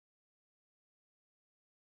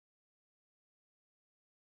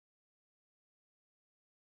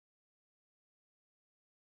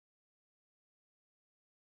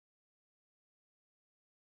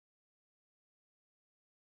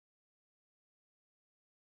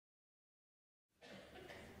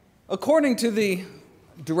According to the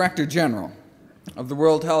Director General of the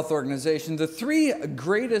World Health Organization, the three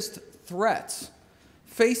greatest threats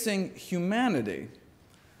facing humanity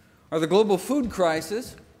are the global food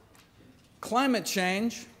crisis, climate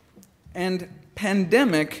change, and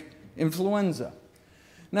pandemic influenza.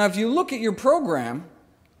 Now, if you look at your program,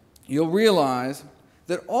 you'll realize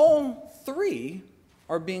that all three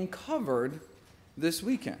are being covered this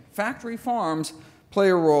weekend. Factory farms play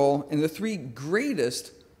a role in the three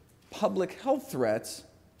greatest public health threats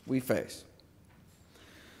we face.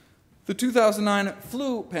 The 2009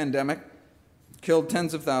 flu pandemic killed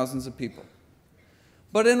tens of thousands of people.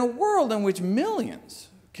 But in a world in which millions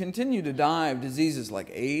continue to die of diseases like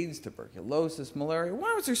AIDS, tuberculosis, malaria,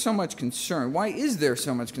 why was there so much concern? Why is there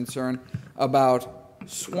so much concern about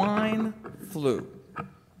swine flu?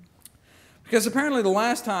 Because apparently the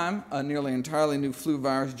last time a nearly entirely new flu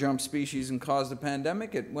virus jumped species and caused a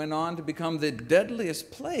pandemic, it went on to become the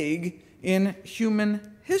deadliest plague in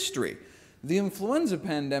human history, the influenza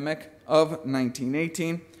pandemic of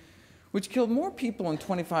 1918, which killed more people in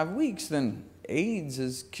 25 weeks than AIDS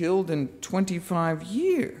has killed in 25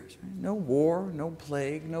 years. No war, no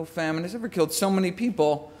plague, no famine has ever killed so many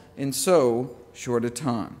people in so short a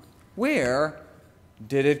time. Where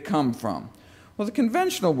did it come from? Well, the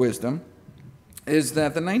conventional wisdom is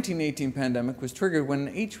that the 1918 pandemic was triggered when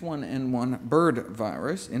an H1N1 bird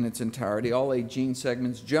virus in its entirety, all 8 gene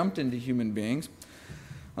segments, jumped into human beings.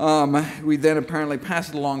 We then apparently passed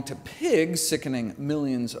it along to pigs, sickening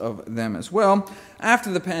millions of them as well.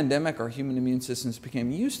 After the pandemic, our human immune systems became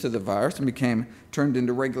used to the virus and turned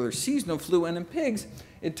into regular seasonal flu, and in pigs,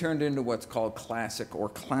 it turned into what's called classic or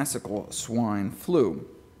classical swine flu.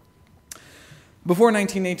 Before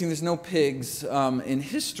 1918, there's no pigs in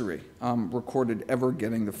history recorded ever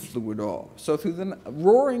getting the flu at all. So through the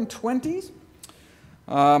roaring 20s,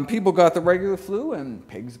 people got the regular flu and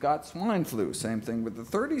pigs got swine flu. Same thing with the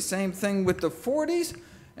 30s, same thing with the 40s.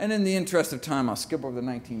 And in the interest of time, I'll skip over the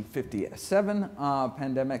 1957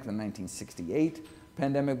 pandemic, the 1968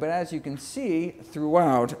 pandemic. But as you can see,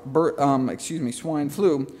 throughout, swine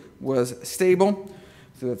flu was stable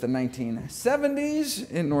throughout the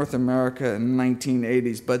 1970s in North America and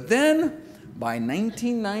 1980s. But then, by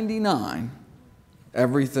 1999,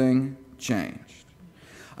 everything changed.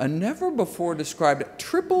 A never-before-described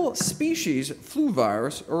triple-species flu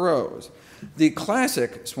virus arose. The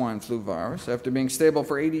classic swine flu virus, after being stable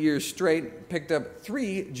for 80 years straight, picked up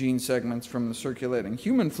 3 gene segments from the circulating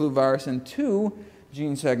human flu virus and 2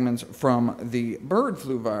 gene segments from the bird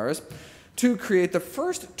flu virus to create the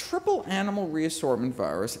first triple animal reassortment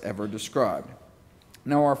virus ever described.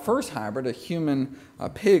 Now, our first hybrid, a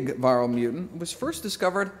human-pig viral mutant, was first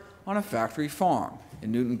discovered on a factory farm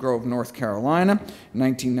in Newton Grove, North Carolina, in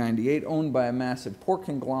 1998, owned by a massive pork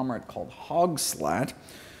conglomerate called Hogslat.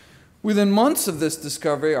 Within months of this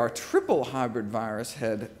discovery, our triple hybrid virus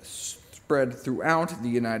had spread throughout the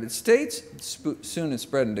United States. Soon it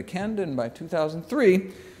spread into Canada, and by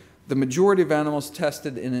 2003, the majority of animals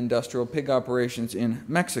tested in industrial pig operations in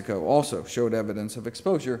Mexico also showed evidence of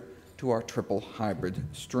exposure to our triple hybrid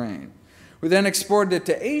strain. We then exported it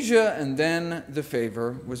to Asia, and then the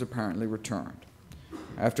favor was apparently returned.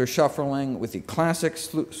 After shuffling with the classic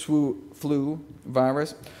flu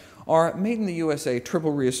virus, our made in the USA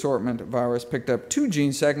triple reassortment virus picked up 2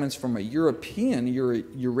 gene segments from a European,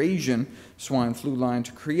 Eurasian swine flu line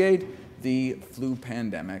to create the flu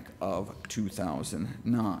pandemic of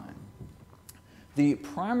 2009. The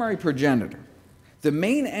primary progenitor, the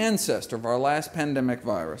main ancestor of our last pandemic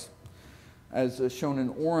virus, as shown in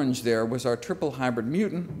orange there, was our triple hybrid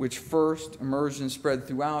mutant, which first emerged and spread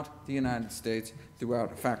throughout the United States,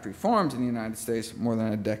 throughout factory farms in the United States more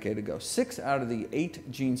than a decade ago. 6 out of the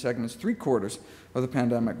 8 gene segments, 3/4 of the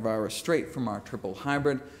pandemic virus, straight from our triple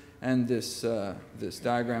hybrid. And this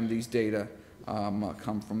diagram, these data,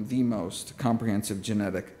 come from the most comprehensive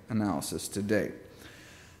genetic analysis to date.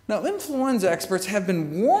 Now, influenza experts have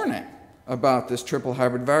been warning about this triple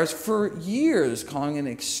hybrid virus for years, calling it an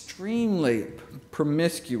extremely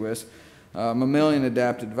promiscuous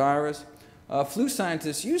mammalian-adapted virus. Flu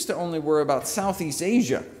scientists used to only worry about Southeast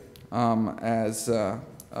Asia in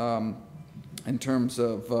terms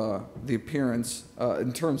of the appearance,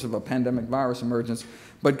 in terms of a pandemic virus emergence.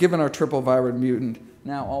 But given our triple hybrid mutant,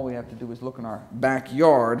 now all we have to do is look in our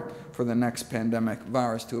backyard for the next pandemic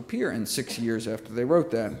virus to appear. And 6 years after they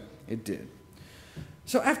wrote that, it did.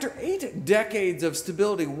 So after 8 decades of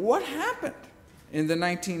stability, what happened in the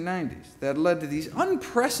 1990s that led to these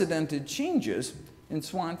unprecedented changes in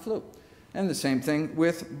swine flu? And the same thing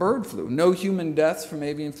with bird flu. No human deaths from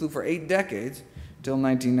avian flu for 8 decades, until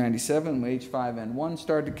 1997 when H5N1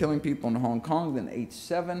 started killing people in Hong Kong, then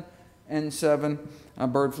H7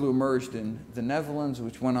 H5N7 bird flu emerged in the Netherlands,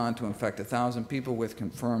 which went on to infect 1,000 people with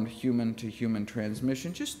confirmed human-to-human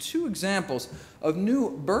transmission. Just two examples of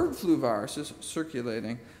new bird flu viruses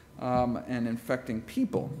circulating and infecting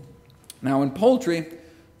people. Now, in poultry,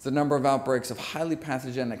 the number of outbreaks of highly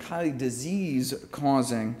pathogenic, highly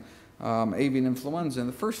disease-causing avian influenza in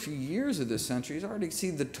the first few years of this century has already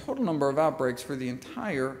exceeded the total number of outbreaks for the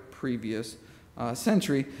entire previous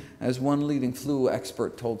century. As one leading flu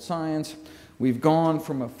expert told Science, we've gone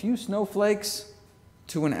from a few snowflakes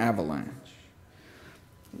to an avalanche.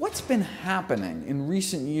 What's been happening in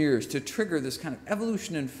recent years to trigger this kind of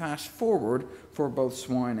evolution and fast forward for both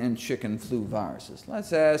swine and chicken flu viruses?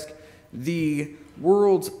 Let's ask the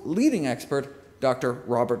world's leading expert, Dr.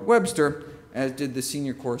 Robert Webster, as did the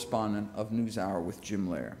senior correspondent of NewsHour with Jim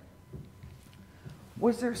Lehrer.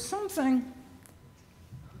 Was there something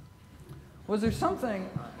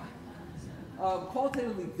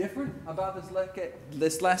qualitatively different about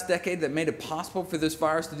this last decade that made it possible for this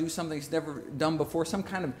virus to do something it's never done before, some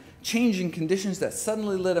kind of change in conditions that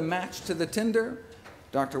suddenly lit a match to the tinder?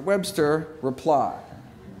 Dr. Webster replied.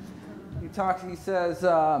 He says,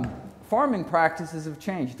 farming practices have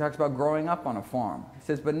changed. He talks about growing up on a farm. He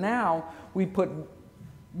says, but now we put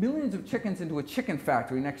millions of chickens into a chicken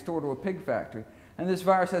factory next door to a pig factory. And this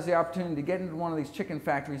virus has the opportunity to get into one of these chicken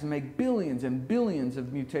factories and make billions and billions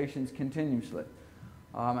of mutations continuously.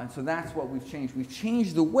 And so that's what we've changed. We've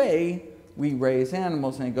changed the way we raise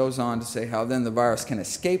animals. And he goes on to say how then the virus can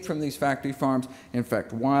escape from these factory farms,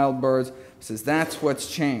 infect wild birds. He says that's what's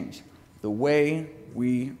changed, the way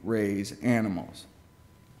we raise animals.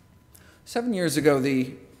 7 years ago,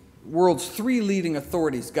 the world's three leading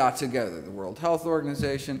authorities got together: the World Health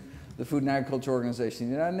Organization, the Food and Agriculture Organization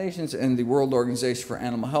of the United Nations, and the World Organization for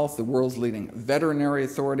Animal Health, the world's leading veterinary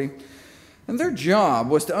authority. And their job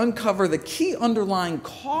was to uncover the key underlying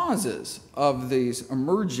causes of these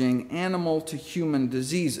emerging animal-to-human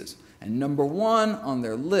diseases. And number one on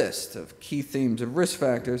their list of key themes of risk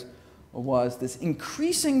factors was this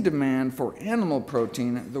increasing demand for animal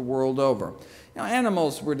protein the world over. Now,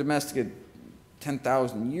 animals were domesticated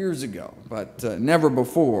 10,000 years ago, but never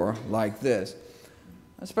before like this,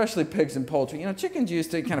 especially pigs and poultry. You know, chickens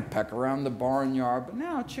used to kind of peck around the barnyard, but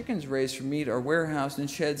now chickens raised for meat are warehoused in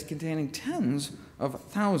sheds containing tens of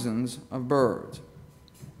thousands of birds.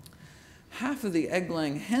 Half of the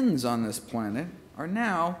egg-laying hens on this planet are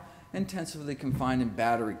now intensively confined in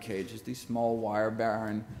battery cages, these small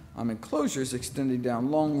wire-bearing enclosures extending down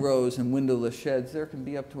long rows and windowless sheds. There can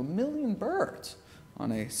be up to 1 million birds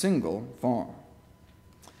on a single farm.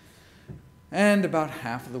 And about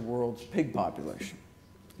half of the world's pig population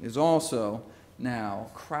is also now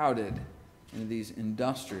crowded into these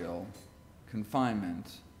industrial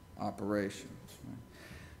confinement operations.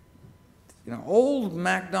 You know, old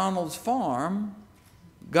McDonald's farm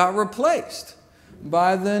got replaced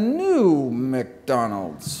by the new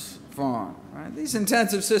McDonald's farm. Right? These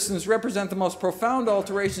intensive systems represent the most profound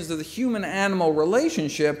alterations of the human-animal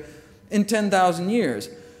relationship in 10,000 years.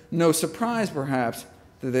 No surprise, perhaps,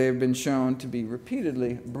 that they have been shown to be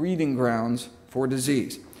repeatedly breeding grounds for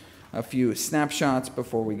disease. A few snapshots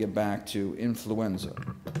before we get back to influenza.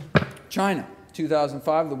 China,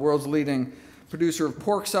 2005, the world's leading producer of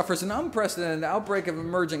pork, suffers an unprecedented outbreak of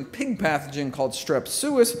emerging pig pathogen called Strep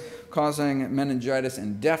suis, causing meningitis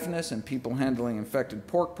and deafness in people handling infected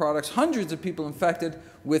pork products. Hundreds of people infected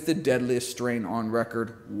with the deadliest strain on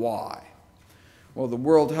record. Why? Well, the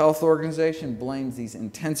World Health Organization blames these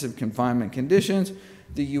intensive confinement conditions.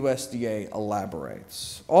 The USDA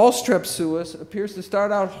elaborates. All Strep suis appears to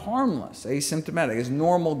start out harmless, asymptomatic, as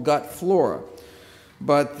normal gut flora.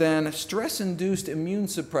 But then stress-induced immune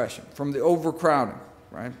suppression from the overcrowding,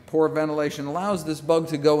 right? Poor ventilation allows this bug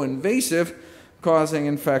to go invasive, causing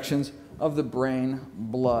infections of the brain,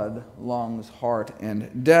 blood, lungs, heart,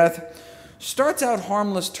 and death. Starts out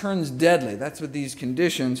harmless, turns deadly. That's what these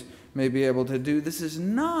conditions may be able to do. This is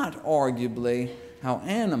not arguably how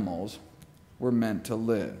animals were meant to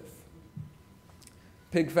live.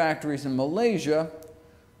 Pig factories in Malaysia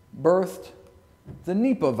birthed the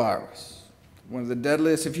Nipah virus, one of the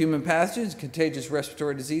deadliest of human pathogens, contagious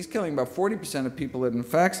respiratory disease, killing about 40% of people it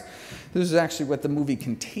infects. This is actually what the movie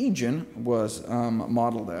Contagion was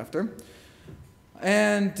modeled after.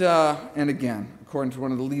 And again, according to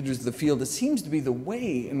one of the leaders of the field, it seems to be the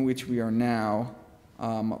way in which we are now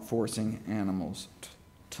forcing animals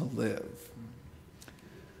to live.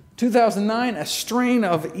 2009, a strain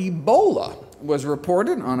of Ebola was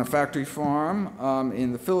reported on a factory farm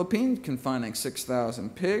in the Philippines, confining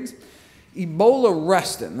 6,000 pigs. Ebola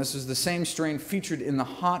restin, this is the same strain featured in the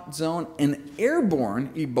hot zone, an airborne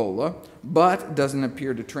Ebola, but doesn't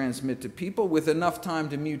appear to transmit to people. With enough time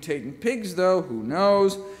to mutate in pigs, though, who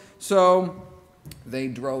knows? So they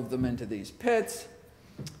drove them into these pits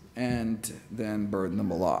and then burned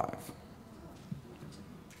them alive.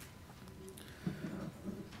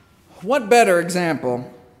 What better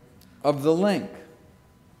example of the link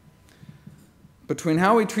between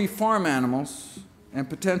how we treat farm animals and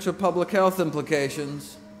potential public health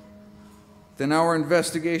implications than our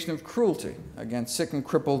investigation of cruelty against sick and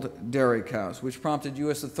crippled dairy cows, which prompted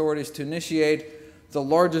U.S. authorities to initiate the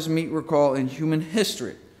largest meat recall in human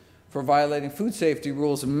history for violating food safety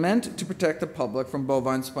rules meant to protect the public from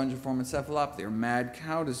bovine spongiform encephalopathy, or mad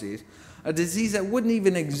cow disease, a disease that wouldn't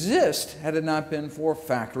even exist had it not been for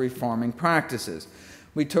factory farming practices.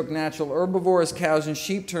 We took natural herbivores, cows and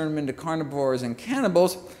sheep, turned them into carnivores and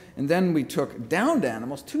cannibals, and then we took downed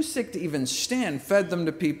animals, too sick to even stand, fed them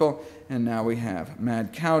to people, and now we have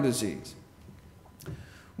mad cow disease.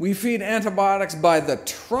 We feed antibiotics by the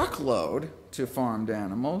truckload to farmed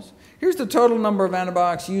animals. Here's the total number of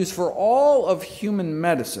antibiotics used for all of human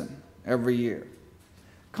medicine every year.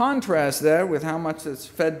 Contrast that with how much that's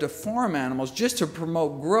fed to farm animals just to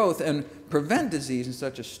promote growth and prevent disease in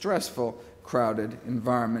such a stressful, crowded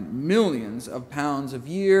environment. Millions of pounds a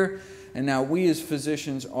year. And now we as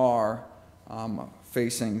physicians are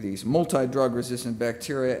facing these multi-drug resistant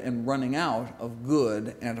bacteria and running out of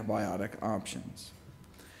good antibiotic options.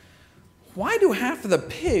 Why do half of the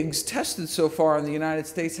pigs tested so far in the United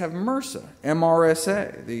States have MRSA,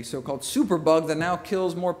 MRSA, the so-called superbug that now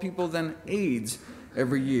kills more people than AIDS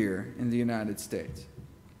every year in the United States?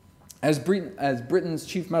 As Britain's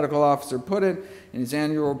chief medical officer put it in his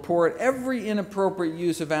annual report, every inappropriate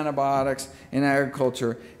use of antibiotics in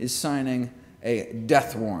agriculture is signing a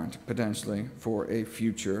death warrant, potentially, for a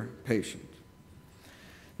future patient.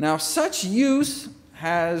 Now, such use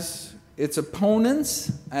has its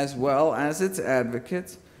opponents as well as its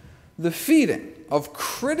advocates. The feeding of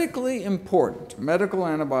critically important medical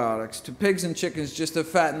antibiotics to pigs and chickens just to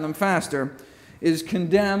fatten them faster is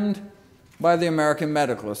condemned by the American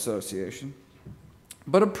Medical Association,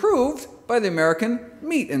 but approved by the American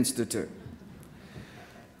Meat Institute.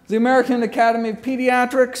 The American Academy of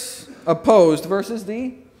Pediatrics opposed versus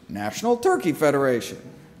the National Turkey Federation.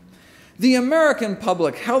 The American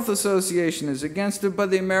Public Health Association is against it, but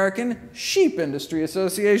the American Sheep Industry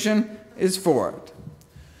Association is for it.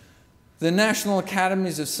 The National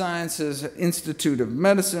Academies of Sciences Institute of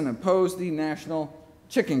Medicine opposed, the National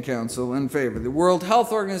Chicken Council in favor. The World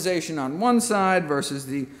Health Organization on one side versus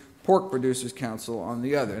the Pork Producers Council on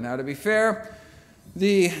the other. Now, to be fair,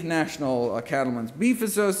 the National Cattlemen's Beef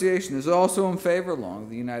Association is also in favor, along with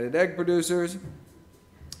the United Egg Producers.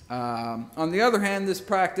 On the other hand, this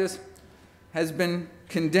practice has been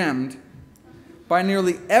condemned by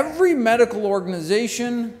nearly every medical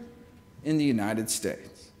organization in the United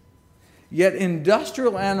States. Yet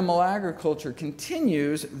industrial animal agriculture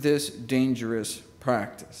continues this dangerous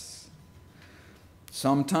practice.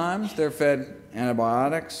 Sometimes they're fed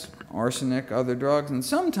antibiotics, arsenic, other drugs, and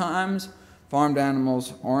sometimes farmed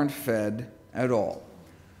animals aren't fed at all.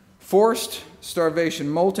 Forced starvation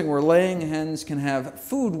molting, where laying hens can have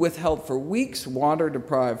food withheld for weeks, water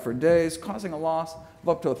deprived for days, causing a loss of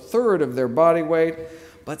up to a third of their body weight.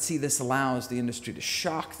 But see, this allows the industry to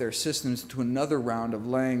shock their systems to another round of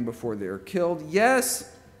laying before they are killed.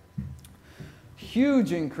 Yes,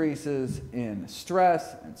 huge increases in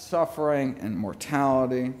stress and suffering and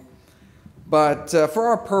mortality. But for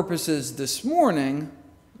our purposes this morning,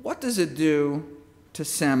 what does it do to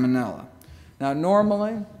salmonella? Now,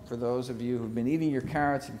 normally, for those of you who've been eating your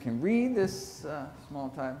carrots and can read this small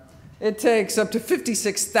type, it takes up to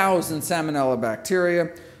 56,000 salmonella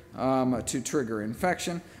bacteria to trigger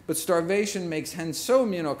infection. But starvation makes hens so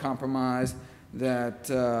immunocompromised that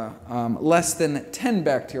less than 10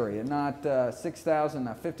 bacteria, not 6,000,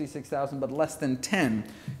 not 56,000, but less than 10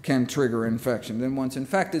 can trigger infection. Then once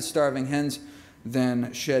infected, starving hens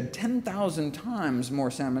then shed 10,000 times more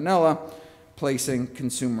salmonella, placing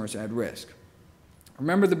consumers at risk.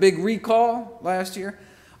 Remember the big recall last year?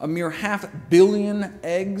 A mere 500 million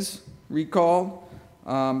eggs recalled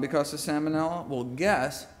because of salmonella? Well,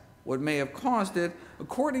 guess what may have caused it,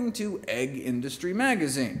 according to Egg Industry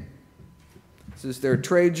Magazine. This is their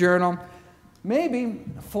trade journal. Maybe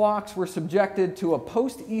flocks were subjected to a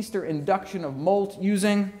post-Easter induction of molt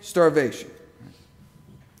using starvation.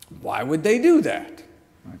 Why would they do that?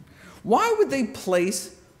 Why would they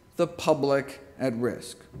place the public at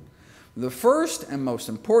risk? The first and most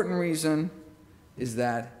important reason is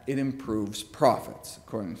that it improves profits,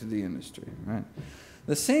 according to the industry. Right?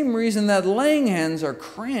 The same reason that laying hens are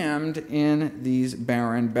crammed in these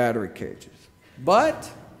barren battery cages.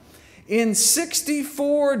 But in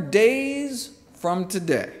 64 days from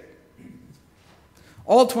today,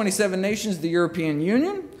 all 27 nations of the European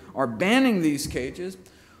Union are banning these cages.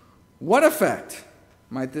 What effect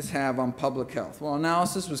might this have on public health? Well,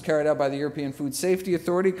 analysis was carried out by the European Food Safety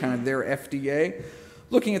Authority, kind of their FDA,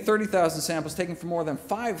 looking at 30,000 samples taken from more than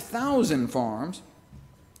 5,000 farms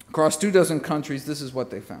across 24 countries. This is what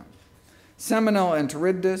they found. Salmonella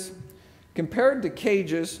enteritidis, compared to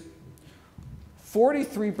cages,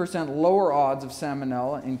 43% lower odds of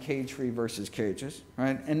salmonella in cage-free versus cages,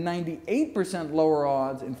 right? And 98% lower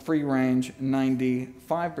odds in free-range,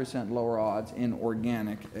 95% lower odds in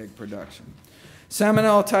organic egg production.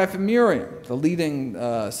 Salmonella typhimurium, the leading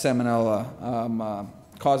salmonella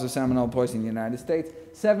cause of salmonella poisoning in the United States,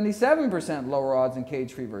 77% lower odds in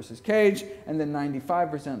cage-free versus cage, and then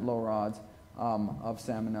 95% lower odds of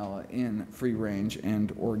salmonella in free-range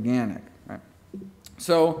and organic. Right?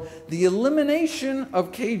 So the elimination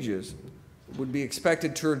of cages would be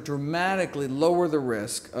expected to dramatically lower the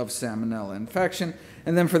risk of salmonella infection.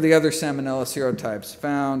 And then for the other salmonella serotypes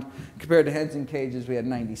found, compared to hens in cages, we had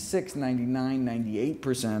 96, 99,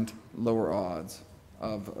 98% lower odds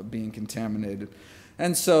of being contaminated.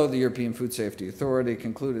 And so the European Food Safety Authority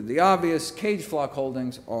concluded the obvious: cage flock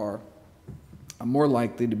holdings are more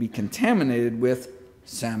likely to be contaminated with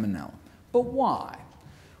salmonella. But why?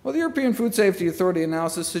 Well, the European Food Safety Authority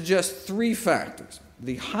analysis suggests three factors.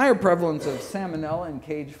 The higher prevalence of salmonella in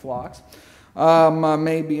cage flocks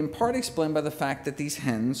may be in part explained by the fact that these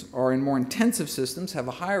hens are in more intensive systems, have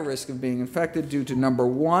a higher risk of being infected due to, number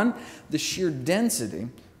one, the sheer density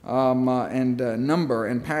and number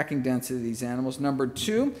and packing density of these animals. Number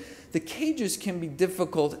two, the cages can be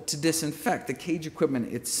difficult to disinfect. The cage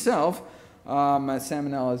equipment itself,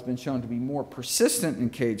 salmonella has been shown to be more persistent in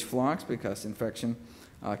cage flocks because infection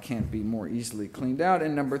can't be more easily cleaned out.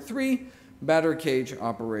 And number three, battery cage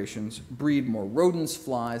operations breed more rodents,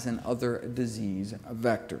 flies, and other disease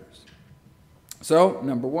vectors. So,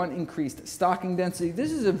 number one, increased stocking density.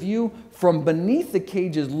 This is a view from beneath the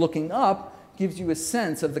cages looking up, gives you a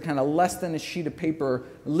sense of the kind of less than a sheet of paper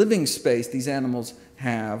living space these animals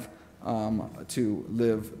have to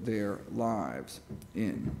live their lives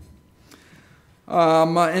in.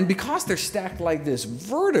 And because they're stacked like this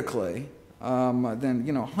vertically, then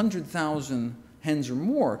 100,000 hens or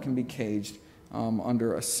more can be caged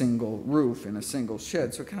under a single roof in a single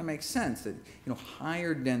shed. So it kind of makes sense that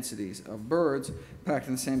higher densities of birds packed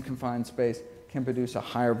in the same confined space can produce a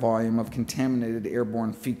higher volume of contaminated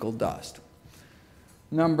airborne fecal dust.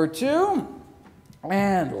 Number two,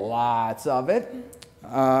 and lots of it,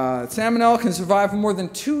 salmonella can survive for more than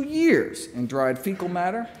 2 years in dried fecal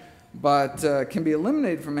matter, but can be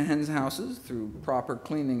eliminated from a hen's houses through proper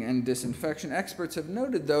cleaning and disinfection. Experts have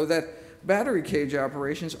noted, though, that battery cage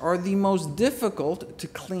operations are the most difficult to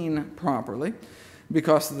clean properly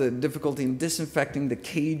because of the difficulty in disinfecting the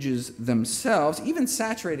cages themselves. Even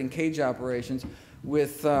saturating cage operations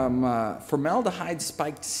with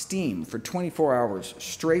formaldehyde-spiked steam for 24 hours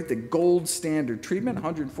straight, the gold standard treatment,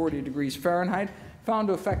 140 degrees Fahrenheit, found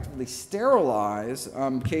to effectively sterilize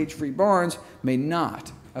cage-free barns, may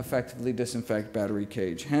not effectively disinfect battery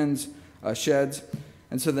cage hens, sheds.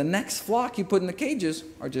 And so the next flock you put in the cages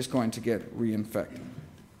are just going to get reinfected.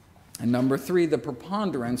 And number three, the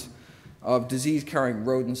preponderance of disease-carrying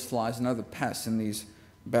rodents, flies, and other pests in these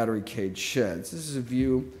battery cage sheds. This is a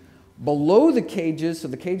view below the cages, so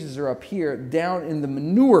the cages are up here, down in the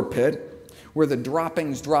manure pit, where the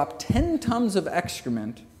droppings drop 10 tons of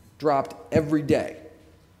excrement dropped every day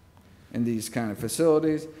in these kind of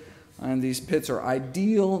facilities. And these pits are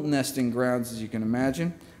ideal nesting grounds, as you can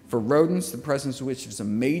imagine, for rodents, the presence of which is a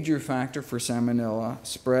major factor for salmonella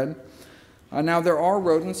spread. Now, there are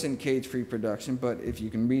rodents in cage-free production, but if you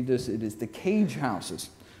can read this, it is the cage houses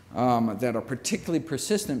that are particularly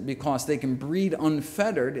persistent because they can breed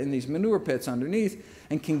unfettered in these manure pits underneath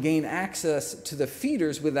and can gain access to the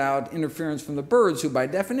feeders without interference from the birds, who by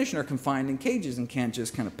definition are confined in cages and can't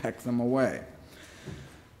just kind of peck them away.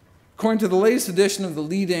 According to the latest edition of the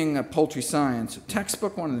leading poultry science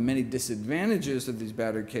textbook, one of the many disadvantages of these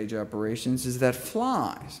battery cage operations is that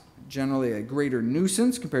flies, generally a greater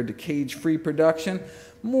nuisance compared to cage-free production,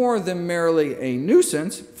 more than merely a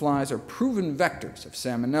nuisance, flies are proven vectors of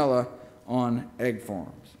salmonella on egg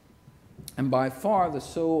farms. And by far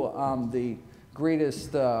the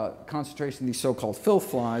greatest concentration of these so-called filth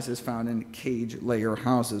flies is found in cage layer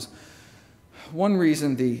houses. One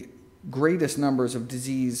reason the greatest numbers of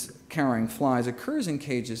disease-carrying flies occurs in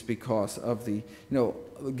cages because of the,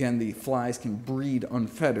 again, the flies can breed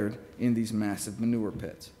unfettered in these massive manure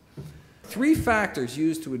pits. 3 factors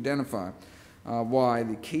used to identify why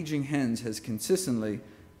the caging hens has consistently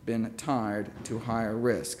been tied to higher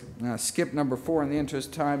risk. Now, skip number 4 in the interest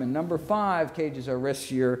of time, and number 5, cages are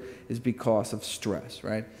riskier, is because of stress,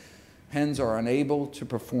 right? Hens are unable to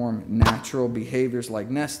perform natural behaviors like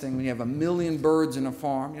nesting. When you have 1 million birds in a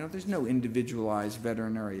farm, there's no individualized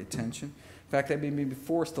veterinary attention. In fact, they may be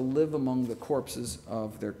forced to live among the corpses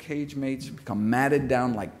of their cage mates, become matted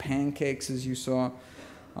down like pancakes, as you saw,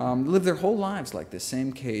 live their whole lives like this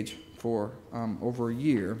same cage for over a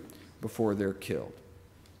year before they're killed.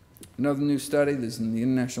 Another new study, this is in the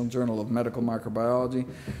International Journal of Medical Microbiology,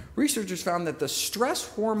 researchers found that the stress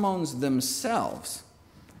hormones themselves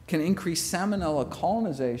can increase salmonella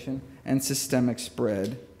colonization and systemic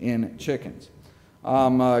spread in chickens.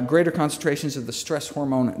 Greater concentrations of the stress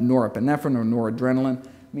hormone norepinephrine or noradrenaline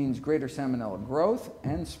means greater salmonella growth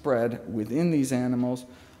and spread within these animals.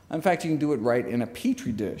 In fact, you can do it right in a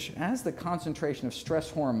petri dish. As the concentration of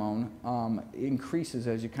stress hormone increases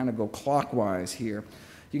as you kind of go clockwise here,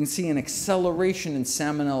 you can see an acceleration in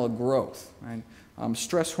salmonella growth. Right?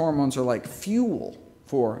 Stress hormones are like fuel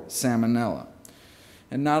for salmonella.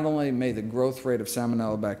 And not only may the growth rate of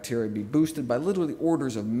salmonella bacteria be boosted by literally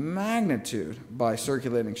orders of magnitude by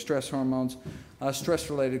circulating stress hormones,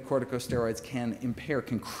 stress-related corticosteroids can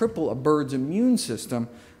cripple a bird's immune system.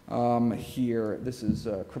 Here, this is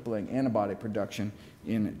crippling antibody production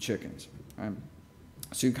in chickens. Right?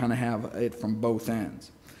 So you kind of have it from both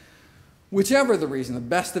ends. Whichever the reason, the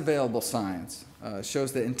best available science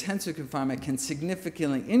shows that intensive confinement can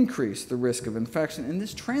significantly increase the risk of infection, and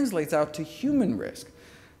this translates out to human risk.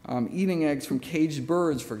 Eating eggs from caged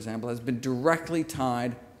birds, for example, has been directly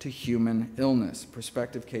tied to human illness.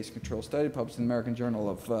 Prospective case control study published in the American Journal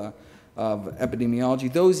of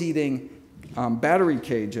Epidemiology. Those eating battery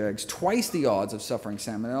cage eggs, twice the odds of suffering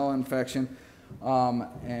salmonella infection.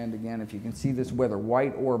 And again, if you can see this, whether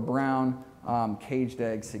white or brown, caged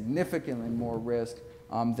eggs significantly more risk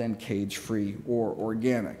than cage-free or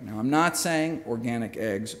organic. Now, I'm not saying organic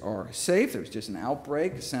eggs are safe. There was just an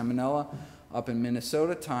outbreak of salmonella up in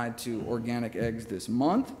Minnesota tied to organic eggs this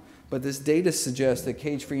month, but this data suggests that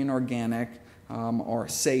cage-free and organic are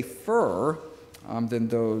safer than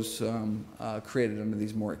those created under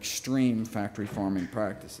these more extreme factory farming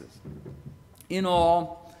practices. In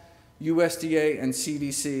all, USDA and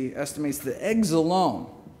CDC estimates that eggs alone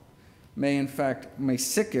may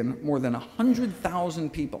sicken more than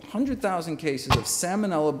 100,000 people, 100,000 cases of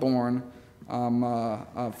salmonella-borne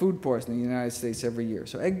food poisoning in the United States every year.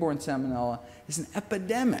 So egg-borne salmonella is an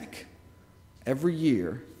epidemic every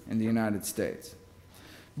year in the United States.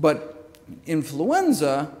 But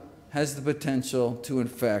influenza has the potential to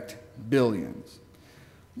infect billions.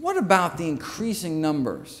 What about the increasing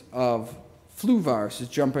numbers of flu viruses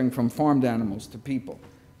jumping from farmed animals to people?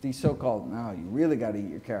 These so-called, you really got to eat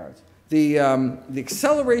your carrots. The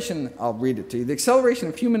acceleration, I'll read it to you, the acceleration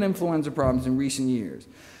of human influenza problems in recent years.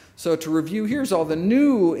 So to review, here's all the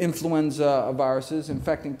new influenza viruses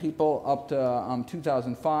infecting people up to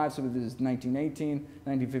 2005. So this is 1918,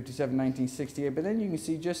 1957, 1968. But then you can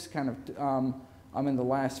see just kind of in the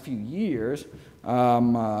last few years,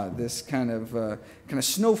 this kind of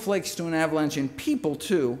snowflakes to an avalanche in people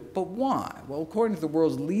too. But why? Well, according to the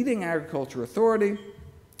world's leading agriculture authority,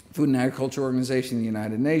 Food and Agriculture Organization of the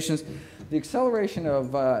United Nations, the acceleration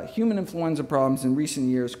of human influenza problems in recent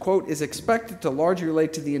years, quote, is expected to largely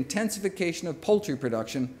relate to the intensification of poultry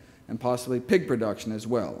production and possibly pig production as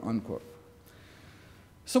well, unquote.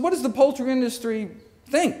 So what does the poultry industry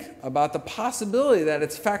think about the possibility that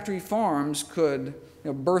its factory farms could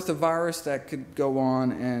birth a virus that could go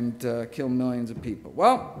on and kill millions of people?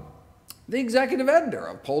 Well, the executive editor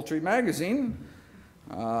of Poultry Magazine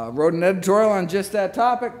wrote an editorial on just that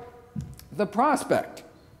topic. The prospect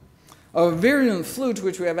of a virulent flu to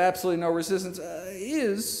which we have absolutely no resistance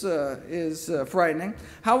is frightening.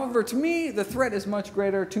 However, to me, the threat is much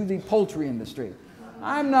greater to the poultry industry.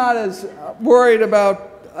 I'm not as worried about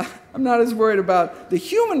the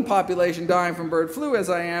human population dying from bird flu as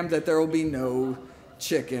I am that there will be no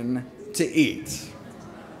chicken to eat.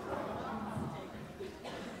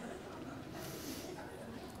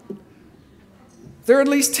 There are at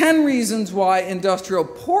least 10 reasons why industrial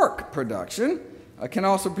pork production can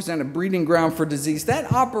also present a breeding ground for disease.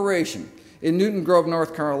 That operation in Newton Grove,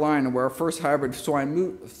 North Carolina, where our first hybrid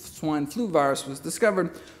swine flu virus was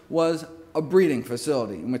discovered, was a breeding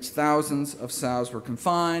facility in which thousands of sows were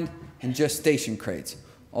confined in gestation crates,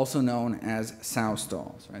 also known as sow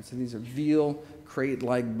stalls. Right? So these are veal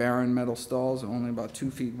crate-like barren metal stalls, only about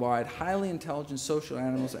 2 feet wide, highly intelligent social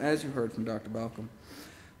animals, as you heard from Dr. Balcom,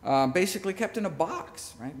 basically kept in a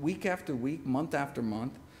box, right? Week after week, month after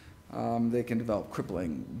month. They can develop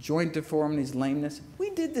crippling joint deformities, lameness. We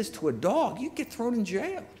did this to a dog, you'd get thrown in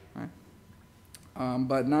jail, right?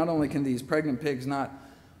 But not only can these pregnant pigs not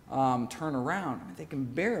turn around, they can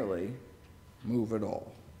barely move at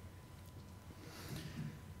all.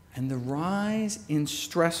 And the rise in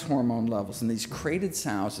stress hormone levels in these crated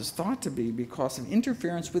sows is thought to be because of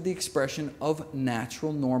interference with the expression of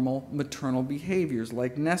natural, normal maternal behaviors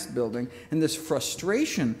like nest building, and this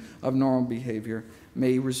frustration of normal behavior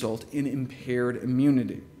may result in impaired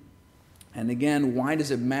immunity. And again, why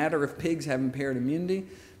does it matter if pigs have impaired immunity?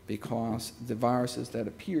 Because the viruses that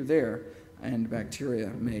appear there and bacteria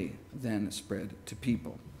may then spread to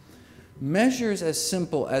people. Measures as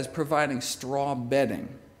simple as providing straw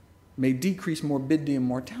bedding may decrease morbidity and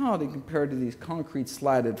mortality compared to these concrete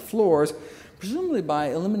slatted floors, presumably by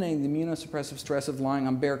eliminating the immunosuppressive stress of lying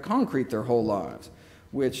on bare concrete their whole lives,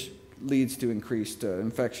 which leads to increased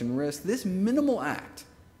infection risk. This minimal act,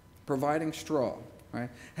 providing straw, right,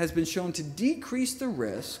 has been shown to decrease the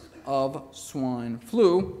risk of swine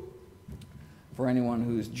flu. For anyone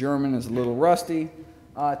whose German is a little rusty,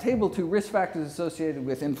 Table 2 risk factors associated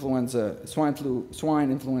with influenza,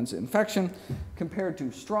 swine influenza infection compared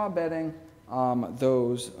to straw bedding.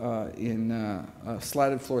 Those in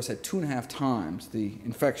slatted floors had 2.5 times the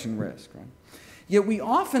infection risk. Right? Yet we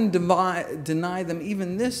often deny them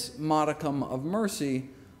even this modicum of mercy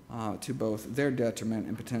to both their detriment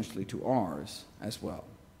and potentially to ours as well.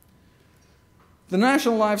 The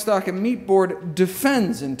National Livestock and Meat Board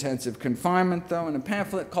defends intensive confinement, though, in a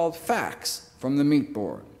pamphlet called Facts from the Meat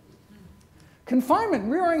Board.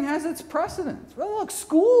 Confinement rearing has its precedents. Well, look,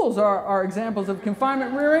 schools are examples of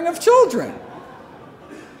confinement rearing of children.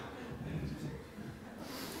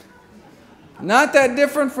 Not that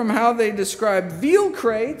different from how they describe veal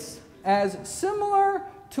crates as similar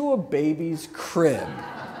to a baby's crib.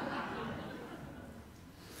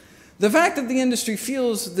 The fact that the industry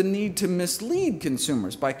feels the need to mislead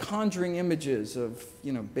consumers by conjuring images of,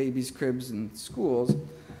 babies' cribs in schools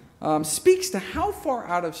speaks to how far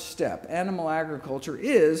out of step animal agriculture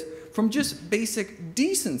is from just basic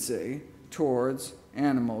decency towards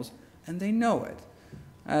animals, and they know it.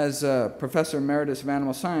 As Professor Emeritus of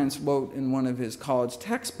Animal Science wrote in one of his college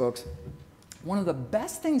textbooks, one of the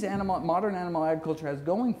best things modern animal agriculture has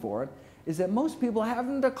going for it is that most people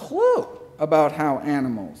haven't a clue about how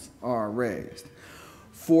animals are raised.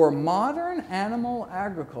 For modern animal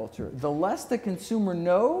agriculture, the less the consumer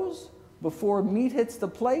knows before meat hits the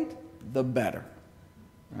plate, the better.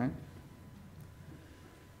 Right?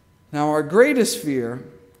 Now, our greatest fear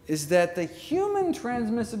is that the human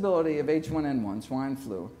transmissibility of H1N1, swine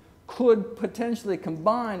flu, could potentially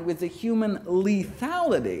combine with the human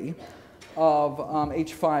lethality of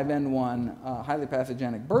H5N1, highly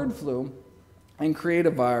pathogenic bird flu, and create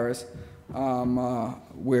a virus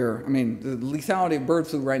where, the lethality of bird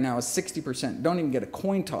flu right now is 60%. Don't even get a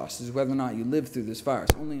coin toss as to whether or not you live through this virus.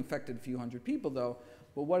 Only infected a few hundred people, though.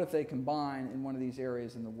 But what if they combine in one of these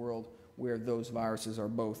areas in the world where those viruses are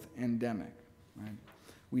both endemic? Right?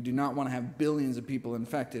 We do not want to have billions of people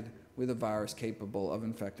infected with a virus capable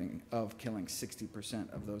of killing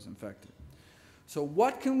 60% of those infected. So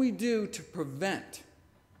what can we do to prevent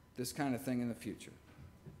this kind of thing in the future?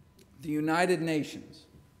 The United Nations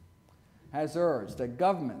has urged that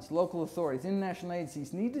governments, local authorities, international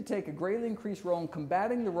agencies need to take a greatly increased role in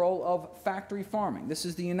combating the role of factory farming. This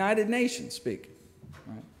is the United Nations speaking,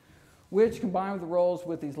 right? Which, combined with the roles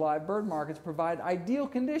with these live bird markets, provide ideal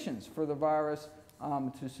conditions for the virus,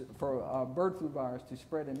 bird flu virus to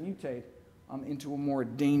spread and mutate into a more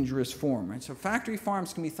dangerous form. Right? So factory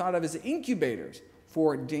farms can be thought of as incubators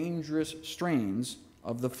for dangerous strains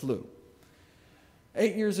of the flu.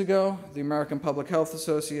 8 years ago, the American Public Health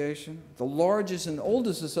Association, the largest and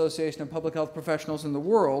oldest association of public health professionals in the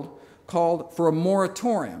world, called for a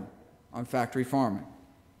moratorium on factory farming.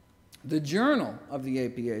 The Journal of the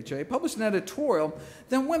APHA published an editorial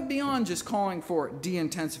that went beyond just calling for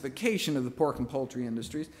de-intensification of the pork and poultry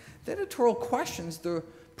industries. The editorial questions the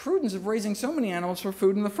prudence of raising so many animals for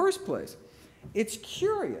food in the first place. It's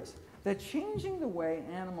curious that changing the way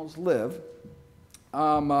animals live,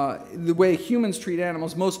 the way humans treat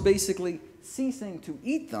animals, most basically ceasing to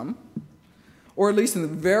eat them, or at least in the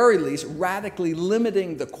very least radically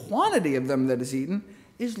limiting the quantity of them that is eaten,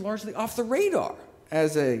 is largely off the radar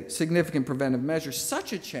as a significant preventive measure.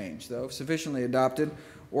 Such a change, though, if sufficiently adopted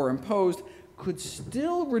or imposed, could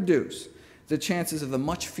still reduce the chances of the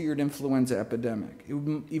much-feared influenza epidemic. It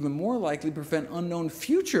would even more likely prevent unknown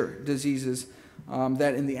future diseases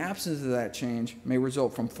that in the absence of that change may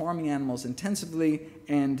result from farming animals intensively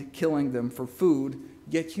and killing them for food,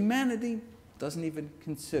 yet humanity doesn't even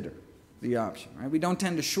consider the option. Right? We don't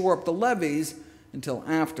tend to shore up the levees until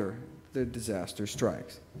after the disaster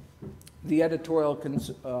strikes. The editorial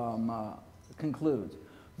concludes,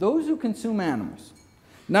 those who consume animals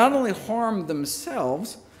not only harm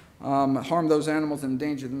themselves, harm those animals and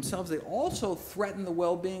endanger themselves, they also threaten the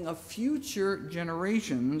well-being of future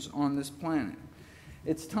generations on this planet.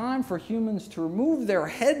 It's time for humans to remove their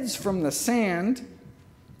heads from the sand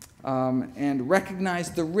and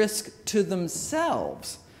recognize the risk to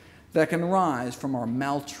themselves that can arise from our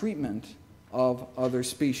maltreatment of other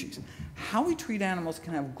species. How we treat animals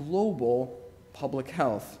can have global public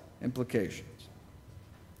health implications.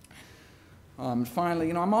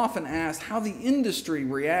 Finally, I'm often asked how the industry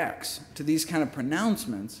reacts to these kind of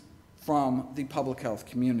pronouncements from the public health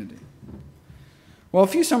community. Well, a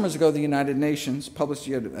few summers ago, the United Nations published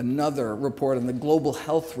yet another report on the global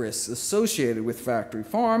health risks associated with factory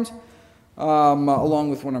farms, along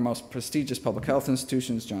with one of our most prestigious public health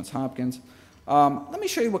institutions, Johns Hopkins. Let me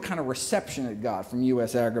show you what kind of reception it got from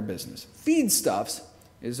U.S. agribusiness. Feedstuffs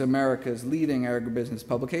is America's leading agribusiness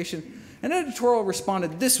publication. An editorial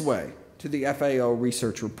responded this way to the FAO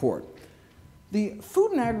research report. The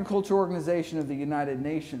Food and Agriculture Organization of the United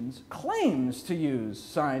Nations claims to use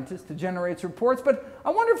scientists to generate its reports, but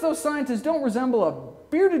I wonder if those scientists don't resemble a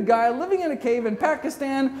bearded guy living in a cave in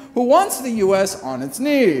Pakistan who wants the U.S. on its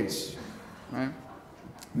knees. Right?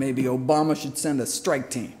 Maybe Obama should send a strike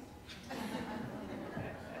team.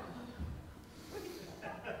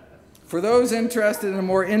 For those interested in a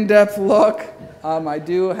more in-depth look, I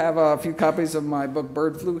do have a few copies of my book,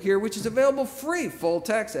 Bird Flu, here, which is available free, full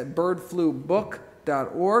text, at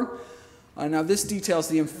birdflubook.org. Now, this details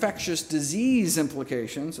the infectious disease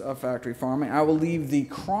implications of factory farming. I will leave the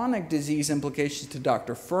chronic disease implications to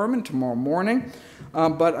Dr. Furman tomorrow morning,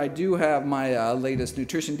 but I do have my latest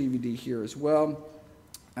nutrition DVD here as well.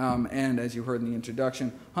 And as you heard in the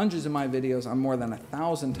introduction, hundreds of my videos on more than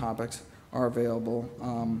 1,000 topics are available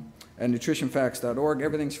at nutritionfacts.org.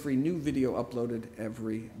 Everything's free, new video uploaded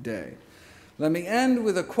every day. Let me end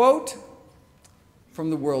with a quote from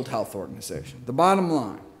the World Health Organization. The bottom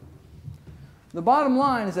line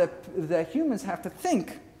is that humans have to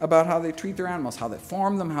think about how they treat their animals, how they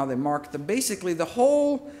farm them, how they market them. Basically, the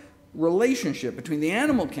whole relationship between the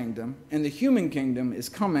animal kingdom and the human kingdom is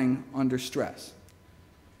coming under stress.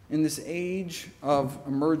 In this age of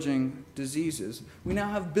emerging diseases, we now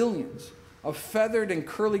have billions of feathered and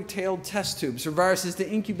curly-tailed test tubes for viruses to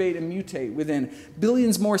incubate and mutate within,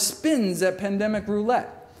 billions more spins at pandemic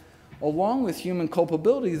roulette. Along with human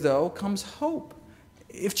culpability, though, comes hope.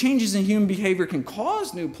 If changes in human behavior can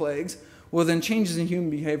cause new plagues, well, then changes in human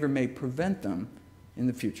behavior may prevent them in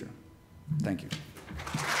the future. Thank you.